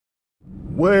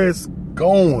What's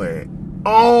going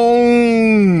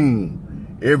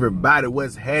on? Everybody,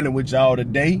 what's happening with y'all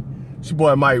today? It's your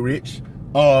boy Mike Rich.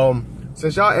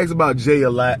 Since y'all asked about Jay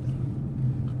a lot,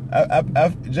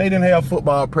 Jay didn't have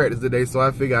football practice today, so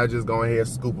I figured I'd just go ahead and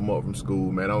scoop him up from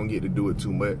school, man. I don't get to do it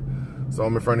too much. So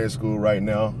I'm in front of his school right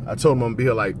now. I told him I was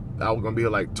gonna be here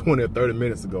like 20 or 30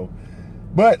 minutes ago.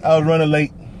 But I was running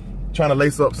late, trying to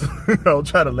lace up I was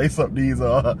trying to lace up these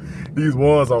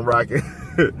ones I'm rocking.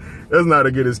 That's not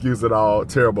a good excuse at all.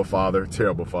 Terrible father,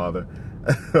 terrible father.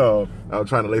 I was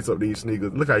trying to lace up these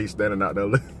sneakers. Look how he's standing out there.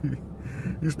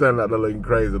 He's standing out there looking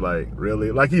crazy, like,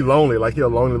 really? Like he's lonely, like he's a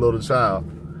lonely little child.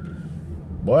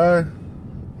 Boy,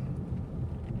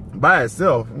 by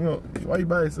itself, you know, why you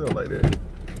by yourself like that?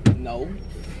 No.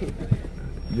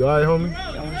 You all right, homie?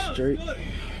 I'm straight.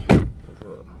 What's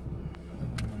up?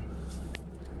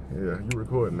 Yeah, you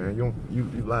recording, man. You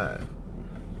live.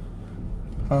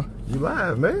 Huh? You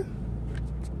live, man.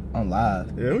 I'm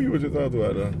live. Yeah, who you was just talking to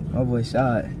out there? My boy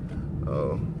Shot.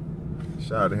 Oh,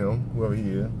 shout out to him, whoever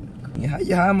he is.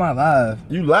 Yeah, how am I live?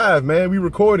 You live, man. We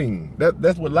recording.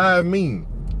 That's what live mean.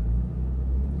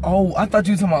 Oh, I thought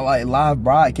you were talking about like live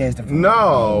broadcasting.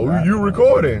 No, you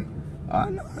recording. I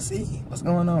know. I see. What's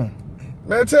going on?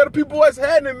 Man, tell the people what's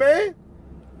happening, man.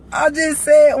 I just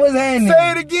said what's happening.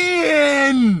 Say it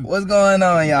again. What's going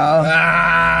on, y'all?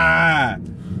 Ah.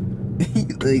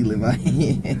 You ugly,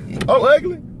 man. I'm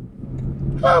ugly?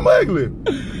 I'm ugly.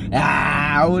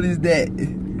 Ah, what is that?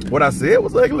 What I said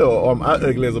was ugly, or am I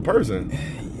ugly as a person?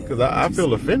 Because I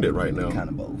feel offended right now. Kind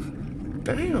of both.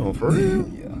 Damn, for real?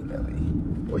 Yeah,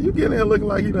 definitely. Well, you getting here looking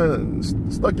like you done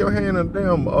stuck your hand in a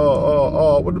damn,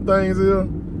 what the things is?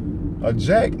 A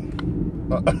jack?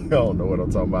 I don't know what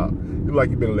I'm talking about. You look like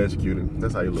you been electrocuted.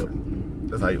 That's how you look.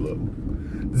 That's how you look.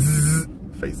 Zzz,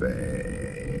 face ass.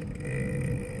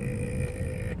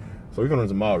 So we're gonna run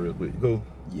some mall real quick. Cool?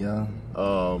 Yeah.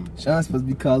 Sean's supposed to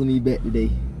be calling me back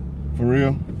today. For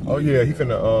real? Oh yeah, he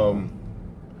finna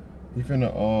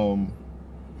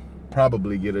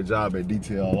probably get a job at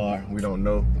DTLR. We don't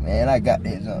know. Man, I got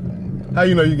that job. How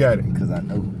you know you got it? Because I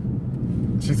know.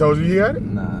 She told you got it?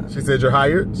 Nah. She said you're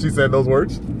hired? She said those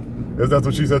words? Is that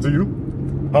what she said to you?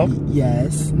 Huh?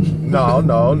 Yes. No. I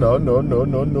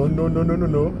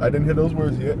didn't hear those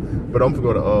words yet. But I'm gonna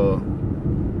go to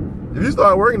if you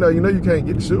start working though, you know you can't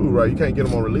get the shoes, right? You can't get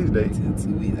them on release day. Till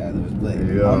 2 weeks afterwards, but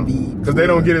yeah. Because they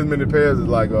don't get as many pairs as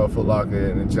like Foot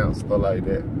Locker and Champs, stuff like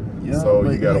that. Yeah, so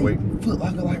you gotta wait. Foot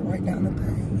Locker like right down the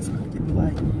thing. So I get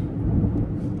like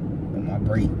on my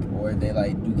break, or they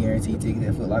like do guaranteed tickets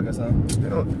at Foot Locker or something. They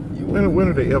don't. When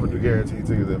do they ever do guaranteed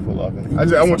tickets at Foot Locker? I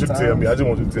want you to tell me. I just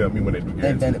want you to tell me when they do guaranteed.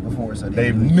 They've done it before, so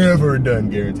they've never done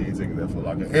guaranteed tickets at Foot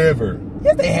Locker ever.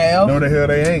 Yes, they have. No, the hell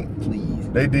they ain't. Please.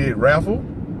 They did raffle.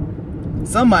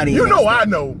 Somebody. You know I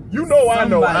know. You know I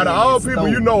know. Out of all people,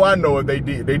 you know I know if they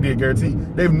did guarantee.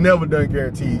 They've never done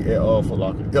guarantee at Foot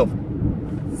Locker ever.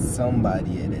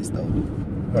 Somebody at that store.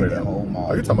 That whole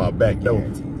mall. Oh, you talking about back door?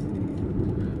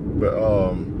 But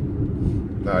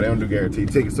nah, they don't do guaranteed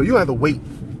tickets, so you have to wait.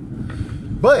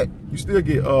 But you still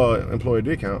get employee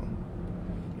discount.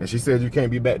 And she said you can't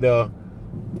be back there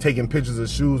taking pictures of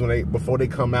shoes before they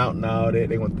come out and all that.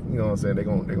 They gonna, you know what I'm saying? They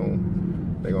gonna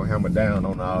hammer down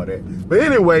on all that. But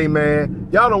anyway, man,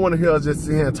 y'all don't want to hear us just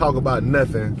sit here and talk about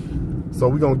nothing. So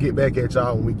we're gonna get back at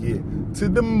y'all when we get to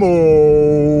the mall.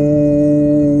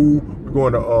 We're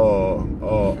going to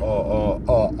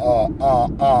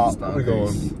we're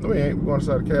going to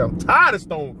South Cal. I'm tired of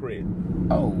Stonecrest.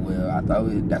 Oh well, I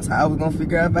thought that's how I was gonna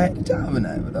figure out if I had the job or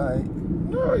not. But all right.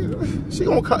 No, she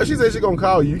gonna call. She said she gonna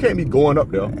call you. You can't be going up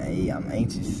there. Hey, I'm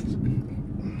anxious.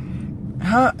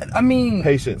 Huh? I mean,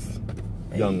 patience,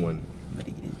 young one.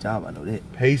 Better get a job. I know that.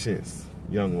 Patience,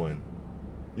 young one.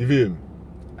 You feel me?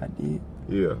 I did.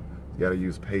 Yeah, you gotta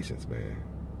use patience, man.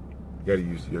 You gotta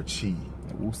use your chi.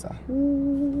 Woosah.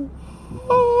 You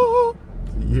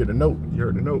hear the note? You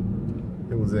heard the note?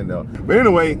 It was in there. But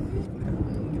anyway,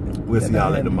 we'll see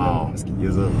y'all at the mall.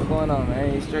 Yes, sir. What's going on,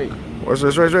 man? Ain't straight. What's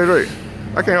that? Straight.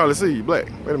 I can't hardly see you, black.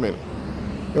 Wait a minute.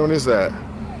 Get on this side.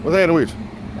 What's happening with you?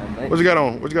 What you got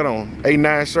on? What you got on?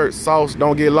 89 shirt, sauce,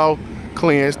 don't get low,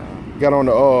 cleansed. Got on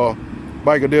the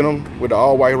biker denim with the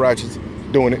all white ratchets,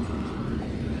 doing it.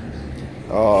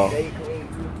 Stay clean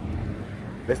too.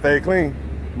 They stay clean.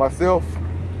 Myself,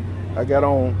 I got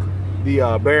on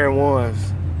the Baron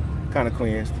ones, kind of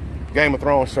cleansed. Game of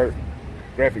Thrones shirt,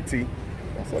 graphic tee.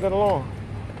 I set that along.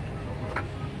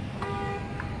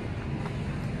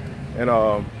 And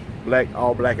all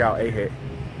blackout A-hat.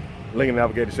 Lincoln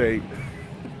Navigator shade.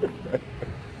 You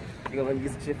gonna let me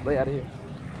get some Chick-fil-A out of here?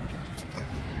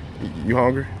 You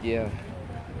hungry? Yeah.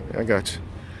 I got you.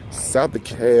 South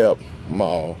DeKalb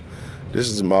Mall. This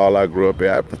is the mall I grew up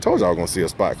at. I told y'all I was gonna see a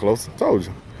spot close. I told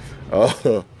you.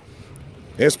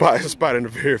 It's a spot in the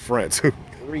very front too.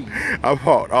 I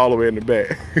parked all the way in the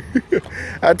back.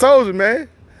 I told you, man.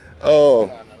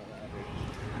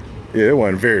 Yeah, it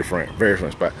wasn't very front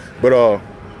spot. But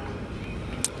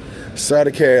South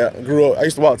DeKalb, grew up. I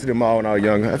used to walk to the mall when I was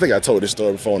younger. I think I told this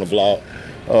story before on the vlog.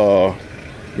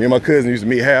 Me and my cousin used to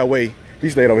meet halfway. He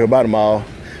stayed over here by the mall,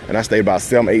 and I stayed about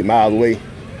 7-8 miles away.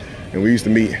 And we used to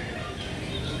meet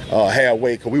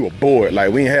halfway because we were bored.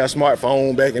 Like, we didn't have a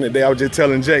smartphone back in the day. I was just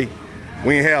telling Jay,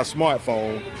 we didn't have a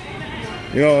smartphone.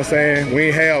 You know what I'm saying?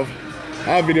 We didn't have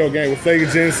our video game with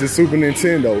Sega Genesis, Super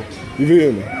Nintendo. You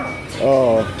feel me?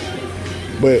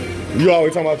 But you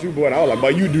always talking about you bored. I was like,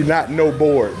 but you do not know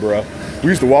bored, bro. We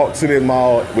used to walk to this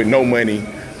mall with no money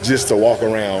just to walk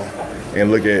around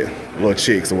and look at little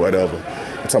chicks or whatever.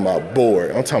 I'm talking about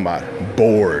bored. I'm talking about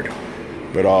bored.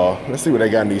 But let's see what they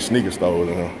got in these sneaker stores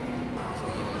in here.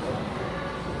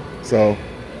 So,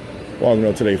 walking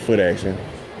up to their foot action.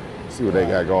 See what they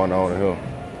got going on in here.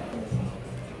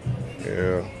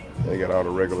 Yeah, they got all the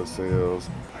regular sales.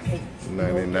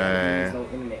 99,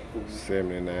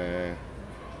 79,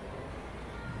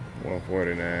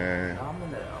 149,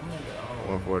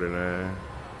 149.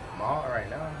 Right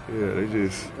now. Yeah,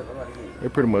 they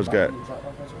pretty much got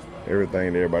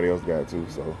everything that everybody else got too.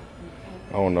 So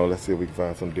I don't know. Let's see if we can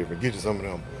find something different. Get you some of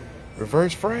them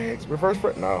reverse frags.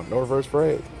 No reverse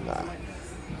frags. Nah.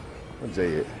 Where's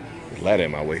Jay at? There's a ladder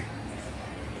in my way.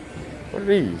 What are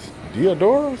these?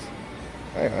 Diodoras?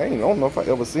 I don't know if I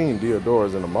ever seen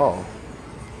Diodoras in the mall.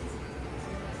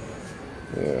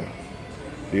 Yeah.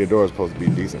 Diodora's supposed to be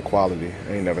decent quality.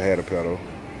 I ain't never had a pair though.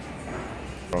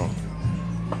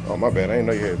 Oh, my bad. I didn't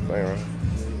know you had a thing, right?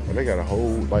 Well, they got a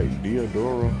whole, like,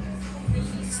 Diodora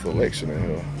selection in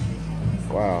here.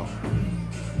 Wow.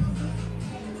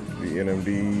 The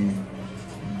NMD,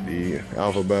 the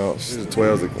Alpha Bounce. These are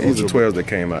 12s that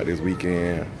came out this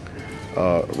weekend.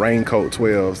 Raincoat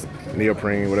 12s,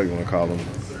 neoprene, whatever you want to call them.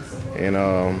 And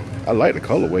I like the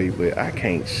colorway, but I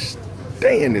can't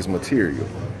stand this material.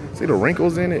 See the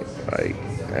wrinkles in it? Like,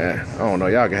 I don't know.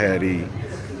 Y'all can have these.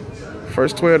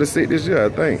 First 12 to sit this year, I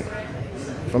think,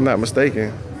 if I'm not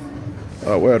mistaken.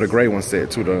 Well, the gray one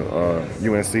set too, the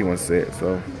UNC one set.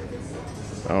 So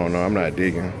I don't know. I'm not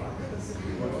digging.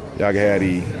 Y'all can have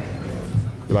these.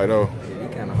 You like those? Yeah, they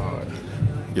kind of hard.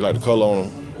 You like the color on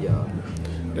them? Yeah.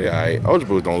 They alright. Ultra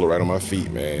Boosts don't look right on my feet,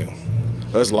 man.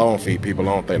 Us long feet people,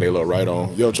 I don't think they look right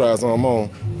on. You ever try some on?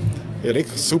 Yeah, they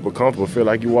super comfortable. Feel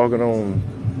like you walking on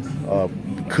a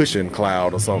cushion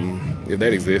cloud or something, if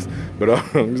that exists. But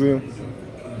you see?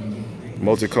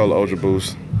 Multicolor Ultra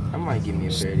Boost. I might give me a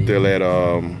pair of these. Still at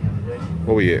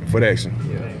where we at? Foot Action.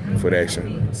 Yeah. Foot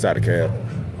Action. South DeKalb.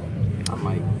 I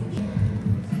might.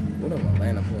 What are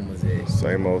Atlanta Pumas at?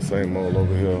 Same old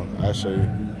over here. I show you.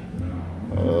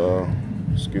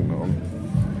 Excuse me, homie.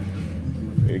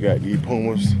 They got these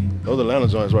Pumas. Those are Atlanta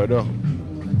joints right there.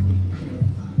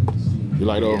 You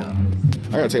like those? Yeah.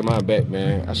 I gotta take mine back,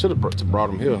 man. I should have brought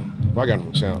them here if I got them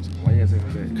from Chance. Why you gotta take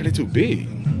them back? Cause they too big.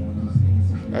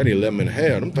 I need 11 and a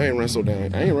half. Them things run so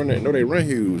damn. I ain't run that. No, they run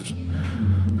huge.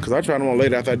 Cause I tried them on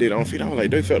later after I did it on feet. I was like,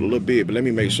 they felt a little big, but let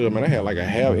me make sure, man. I had like a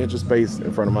 ½ inch of space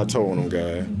in front of my toe on them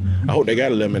guys. I hope they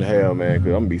got 11 and a half, man, cause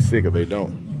I'm gonna be sick if they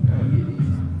don't.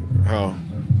 How?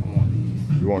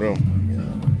 You want them?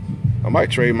 Yeah. I might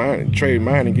trade mine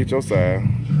and get your size.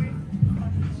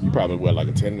 You probably wear like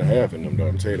a 10 and a half in them, though.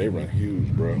 I'm telling you, they run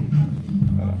huge, bro.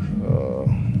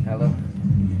 Hello?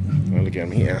 Look at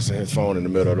him. He answering his phone in the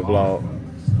middle of the vlog.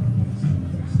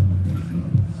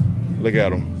 Look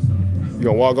at him. You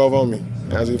gonna walk over on me?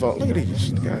 Answer your phone. Look at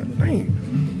these. God dang.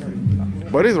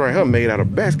 But this right here made out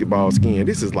of basketball skin.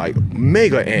 This is like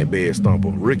mega ant bed stumper.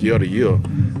 Rookie of the year.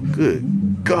 Good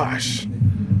gosh.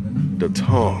 The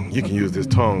tongue. You can use this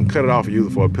tongue. Cut it off and use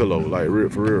it for a pillow. Like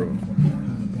for real.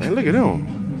 Man, look at them.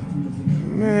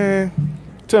 Man.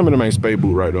 Tell me them ain't spade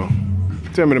boot right though.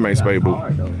 Tell me them ain't spade boot.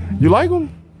 You like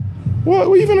them? What?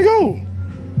 Where you finna go?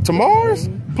 To Mars?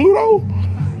 Pluto?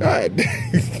 God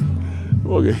dang.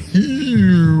 Look at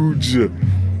huge. All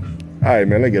right,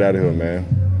 man. Let's get out of here, man.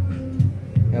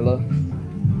 Hello?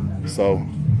 So,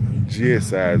 GS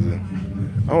sizes.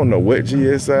 I don't know what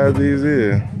GS size these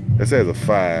is. It says a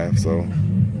 5, so.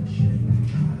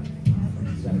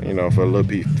 You know, for little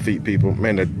feet people.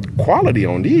 Man, the quality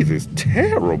on these is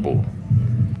terrible.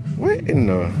 What in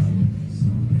the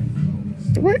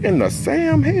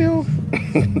Sam hell?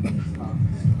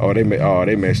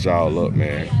 they messed y'all up,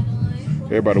 man.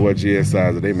 Everybody wear GS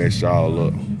sizes, they messed y'all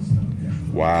up.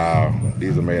 Wow,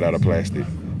 these are made out of plastic.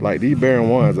 Like these Baron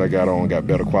ones I got on got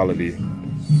better quality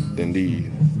than these.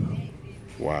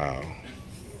 Wow.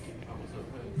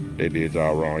 They did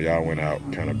y'all wrong. Y'all went out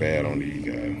kind of bad on these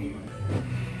guys.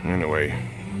 Anyway,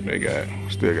 they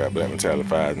still got Black Metallic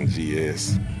 5s and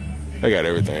GS. They got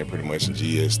everything pretty much in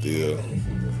GS still.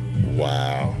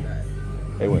 Wow.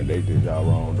 They did y'all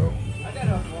wrong though.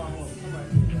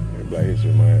 Black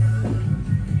History Month.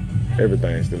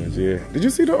 Everything's still in GS. Did you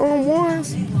see the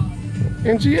ones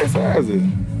in GS sizes?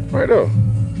 Right there.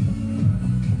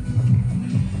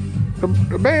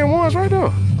 The band ones right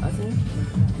there.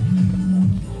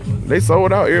 They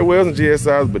sold out everywhere in GS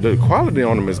size, but the quality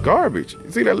on them is garbage.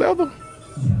 You see that leather?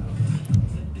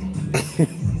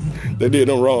 They did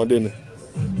them wrong, didn't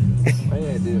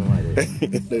they?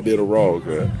 They did them wrong,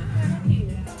 cuz.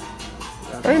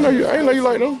 I ain't know you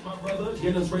like them.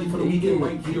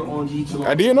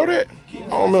 I did know that. I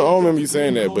don't remember you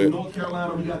saying that, but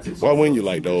why wouldn't you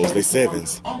like those? They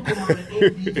 7s.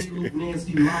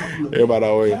 Everybody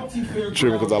always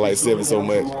tripping because I like 7 so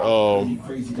much.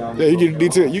 Yeah, you get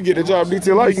detail. You get the job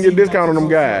detail out. You can get a discount on them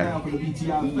guys.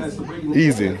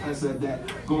 Easy.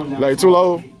 Like too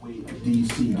low.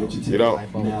 You know.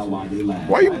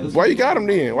 Why you got them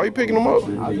then? Why you picking them up?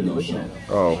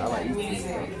 Oh.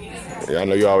 Yeah, I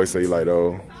know you always say you like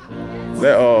those.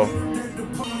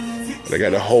 They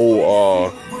got the whole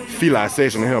feline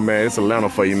section in here, man. It's Atlanta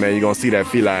for you, man. You gonna see that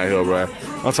feline here, bro.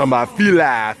 I'm talking about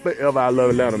feline. Forever I love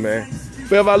Atlanta, man.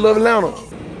 Forever I love Atlanta.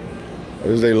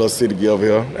 This is a little city girl over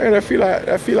here. Hey, that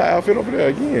feline outfit over there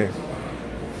again.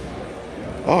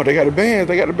 Oh, they got the bands.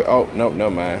 Oh, no,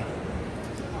 never mind.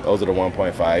 Those are the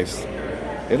 1.5s.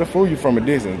 It'll fool you from a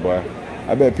distance, boy.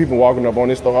 I bet people walking up on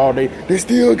this store all day, they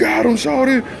still got them,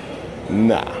 shorty.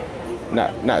 Nah,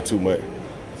 not too much.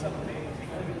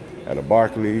 Got the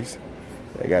Barclays.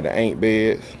 They got the ain't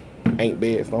bed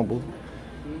stumbles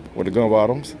with the gun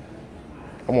bottoms.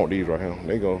 I want these right here.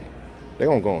 They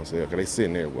gonna go on sale because they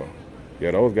sitting there, bro.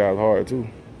 Yeah, those guys hard too.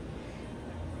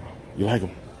 You like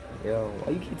them? Yo,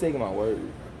 why you keep taking my word?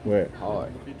 What?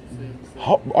 Hard.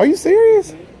 Are you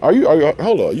serious? Are you?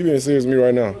 Hold on. You being serious with me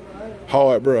right now?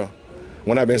 Hard, bro.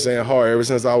 When I've been saying hard ever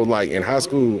since I was like in high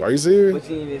school. Are you serious?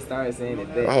 But you even started saying it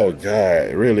back. Oh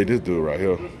God, really? This dude right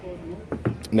here.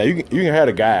 Now you can have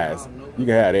the guys. You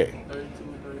can have that.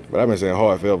 But I've been saying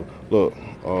hard forever. Look,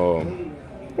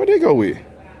 what they go with?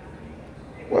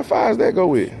 What 5s that go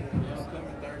with?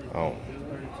 I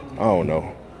don't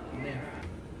know.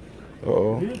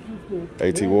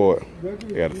 AT Ward.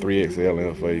 They got a 3XL in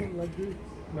here for you.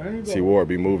 T Ward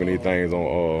be moving these things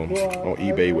on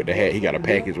eBay with the hat. He got a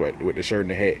package with the shirt and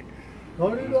the hat.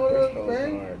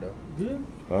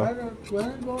 Huh?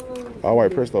 All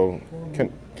white Presto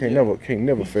can't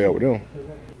never fail with them.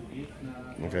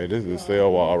 Okay, this is the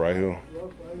sale wall right here.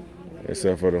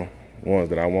 Except for the ones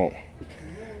that I want.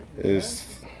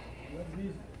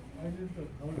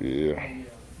 Yeah,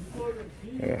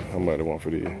 how much I want for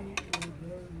these?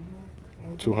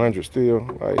 200 still.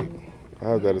 Like,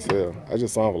 how's that a sale? I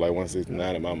just saw them for like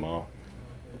 169 at my mall.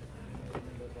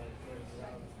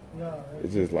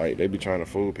 It's just like they be trying to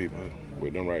fool people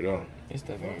with them right now. It's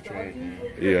stuff on the trade.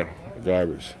 Yeah,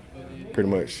 garbage, pretty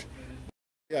much.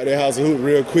 Got that house of hoop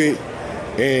real quick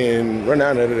and run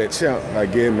out of that champ, I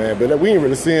get, man. But we ain't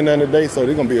really seeing none today, so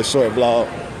this gonna be a short vlog.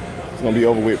 It's gonna be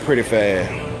over with pretty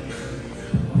fast.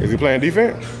 Is he playing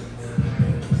defense?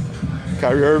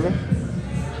 Kyrie Irving?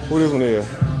 Who this one is?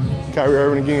 Kyrie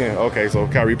Irving again. Okay, so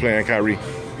Kyrie playing Kyrie.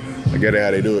 I get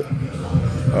how they do it.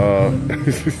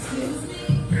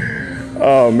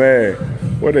 Oh man,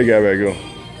 what they got back here?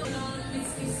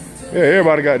 Yeah,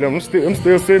 everybody got them. I'm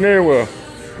still sitting everywhere.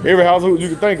 Every household you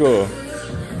can think of.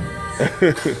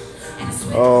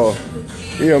 Oh,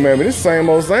 yeah, man. But this same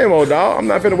old, dog. I'm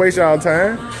not finna waste y'all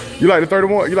time. You like the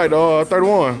 31? You like the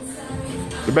 31?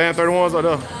 The band 31s are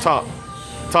the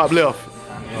top left.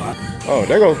 Oh,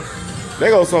 there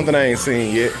goes something I ain't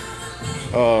seen yet.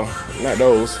 Not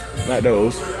those.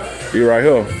 These right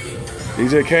here.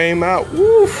 These just came out.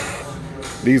 Woof.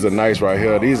 These are nice right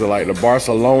here. These are like the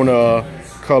Barcelona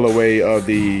colorway of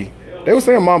the. They were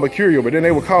saying Mamba Curio, but then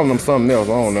they were calling them something else.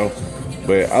 I don't know.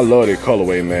 But I love their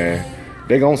colorway, man.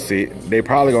 They gonna sit. They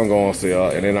probably gonna go on sale,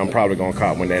 and then I'm probably gonna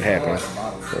cop when that happens.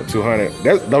 So 200.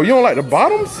 Though you don't like the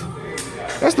bottoms?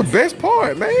 That's the best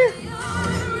part, man.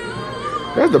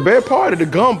 That's the best part of the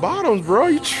gum bottoms, bro.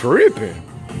 You tripping?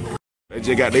 They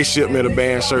just got they shipment of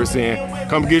band shirts in.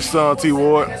 Come get your son, T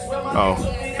Ward. Oh,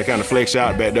 they kind of flex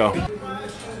out back there.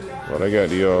 Well, they got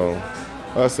the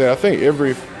like I said, I think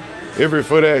every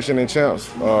Foot Action and Champs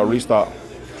restock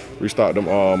them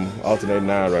alternating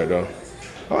 9 right there.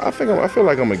 I feel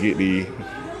like I'm gonna get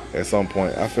at some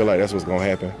point. I feel like that's what's gonna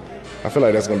happen. I feel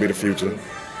like that's gonna be the future.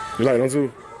 You like them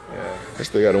too? Yeah. I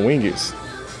still got the wingets.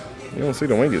 You don't see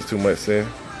the wingets too much, Sam.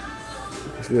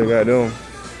 Still got them.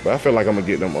 But I feel like I'm gonna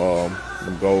get them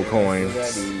gold coins.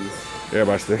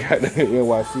 Everybody still got the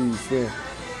NYCs too.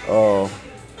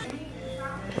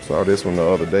 I saw this one the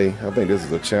other day. I think this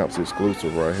is a Champs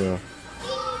exclusive right here.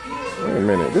 Wait a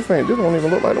minute, this don't even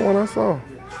look like the one I saw.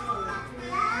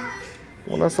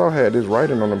 The one I saw had this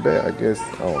writing on the back, I guess.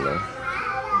 I don't know.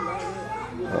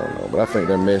 But I think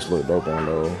that mesh looked dope on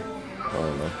those. I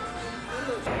don't know.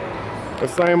 The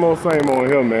same old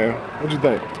here, man. What you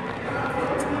think?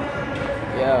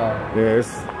 Yeah. Yeah,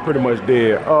 it's pretty much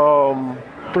dead.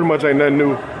 Pretty much ain't nothing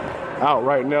new out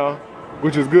right now,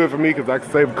 which is good for me because I can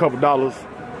save a couple dollars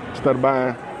instead of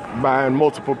buying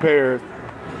multiple pairs.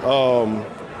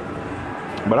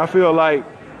 But I feel like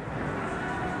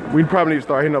we probably need to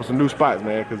start hitting up some new spots,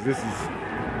 man, because this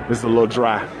is a little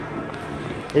dry.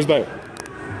 What you think?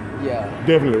 Yeah.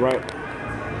 Definitely, right?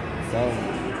 Some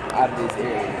out of this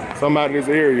area. Some out of this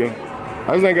area.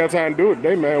 I just ain't got time to do it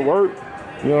today, man. Work.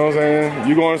 You know what I'm saying?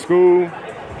 You going to school.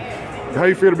 How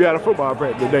you feel to be out of football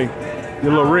practice today?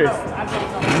 Your little rest. I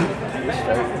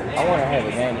want to have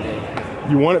a game today.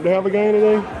 You wanted to have a game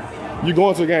today? You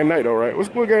going to a game tonight though, right?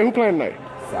 What game? Who playing tonight?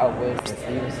 Southwest and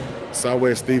Stevenson.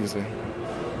 Southwest Stevenson.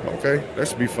 Okay, that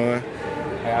should be fun.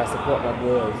 I gotta support my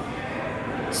boys.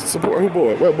 Support who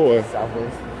boy? What boy?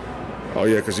 Southwest. Oh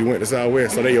yeah, cause you went to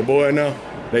Southwest, so they your boy now?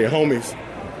 They your homies.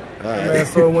 All right. Man,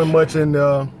 so it wasn't much in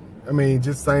I mean,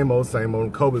 just same old.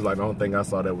 Kobe's like the only thing I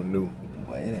saw that was new.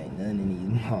 Boy, it ain't nothing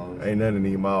in these malls. Ain't nothing in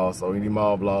these malls, so any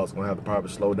mall vlogs gonna have to probably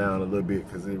slow down a little bit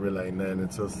because it really ain't nothing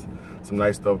until some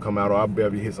nice stuff come out. Or I'll be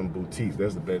able to hit some boutiques.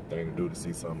 That's the best thing to do to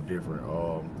see something different.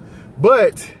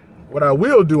 But what I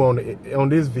will do on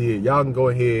this vid, y'all can go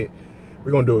ahead.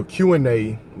 We're gonna do a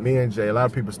Q&A. Me and Jay. A lot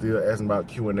of people still asking about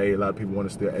Q&A. A lot of people want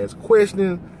to still ask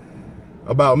questions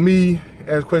about me,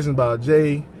 ask questions about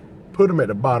Jay. Put them at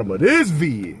the bottom of this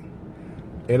vid,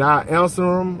 and I answer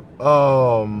them.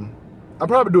 I'll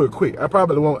probably do it quick. I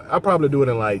probably do it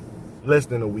in like less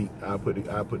than a week. I put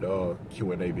the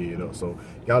Q&A vid up. So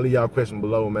y'all leave y'all question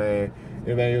below, man.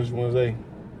 Anything else you want to say?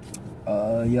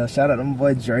 Yeah, shout out to my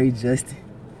boy Jayy, Justin.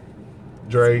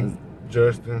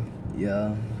 Justin.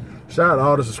 Yeah. Shout out to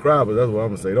all the subscribers. That's what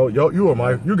I'm gonna say.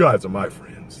 You guys are my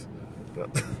friends.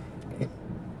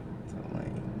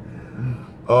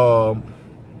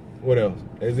 What else?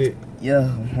 Is it? Yeah,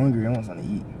 I'm hungry. I want something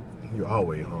to eat. You're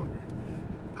always hungry.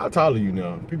 How tall are you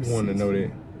now? People want to know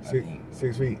that.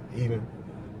 6 feet even.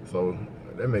 So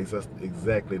that makes us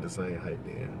exactly the same height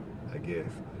then, I guess.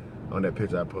 On that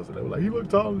picture I posted, they were like, "You look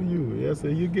taller than you." Yeah, so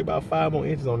you get about 5 more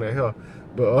inches on that hair.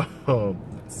 But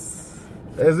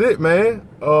that's it, man.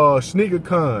 Sneaker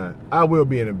Con, I will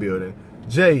be in the building.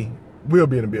 Jay will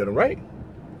be in the building, right?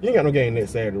 You ain't got no game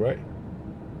next Saturday, right?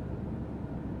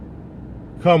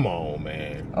 Come on,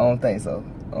 man. I don't think so.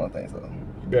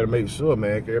 You better make sure,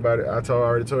 man. Everybody, I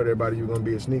already told everybody you're gonna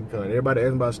be at Sneaker Con. Everybody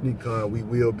asking about Sneaker Con, we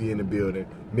will be in the building.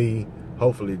 Me,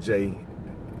 hopefully Jay,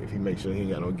 if he makes sure he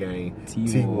ain't got no game.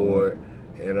 T-Ward,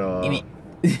 and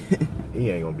he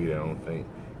ain't gonna be there, I don't think.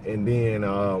 And then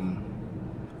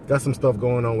got some stuff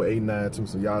going on with 89 too,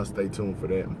 so y'all stay tuned for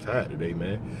that. I'm tired today,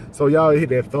 man. So y'all hit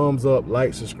that thumbs up,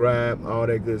 like, subscribe, all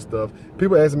that good stuff.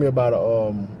 People asking me about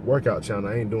a workout channel.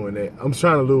 I ain't doing that. I'm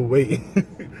trying to lose weight.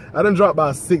 I done dropped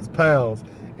about 6 pounds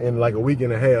in like a week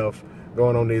and a half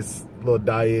going on this little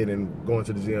diet and going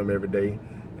to the gym every day.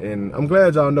 And I'm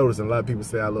glad y'all noticing. A lot of people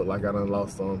say I look like I done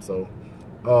lost some, so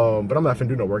but I'm not finna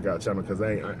do no workout channel because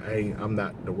I'm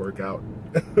not the workout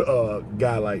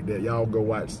guy like that. Y'all go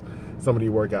watch some of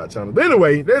these workout channels. But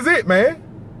anyway, that's it, man.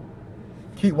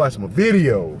 Keep watching my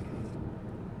video,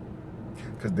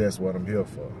 because that's what I'm here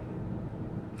for.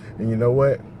 And you know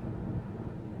what?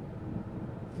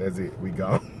 That's it. We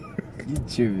gone. You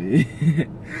tripping.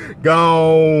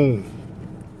 Gone.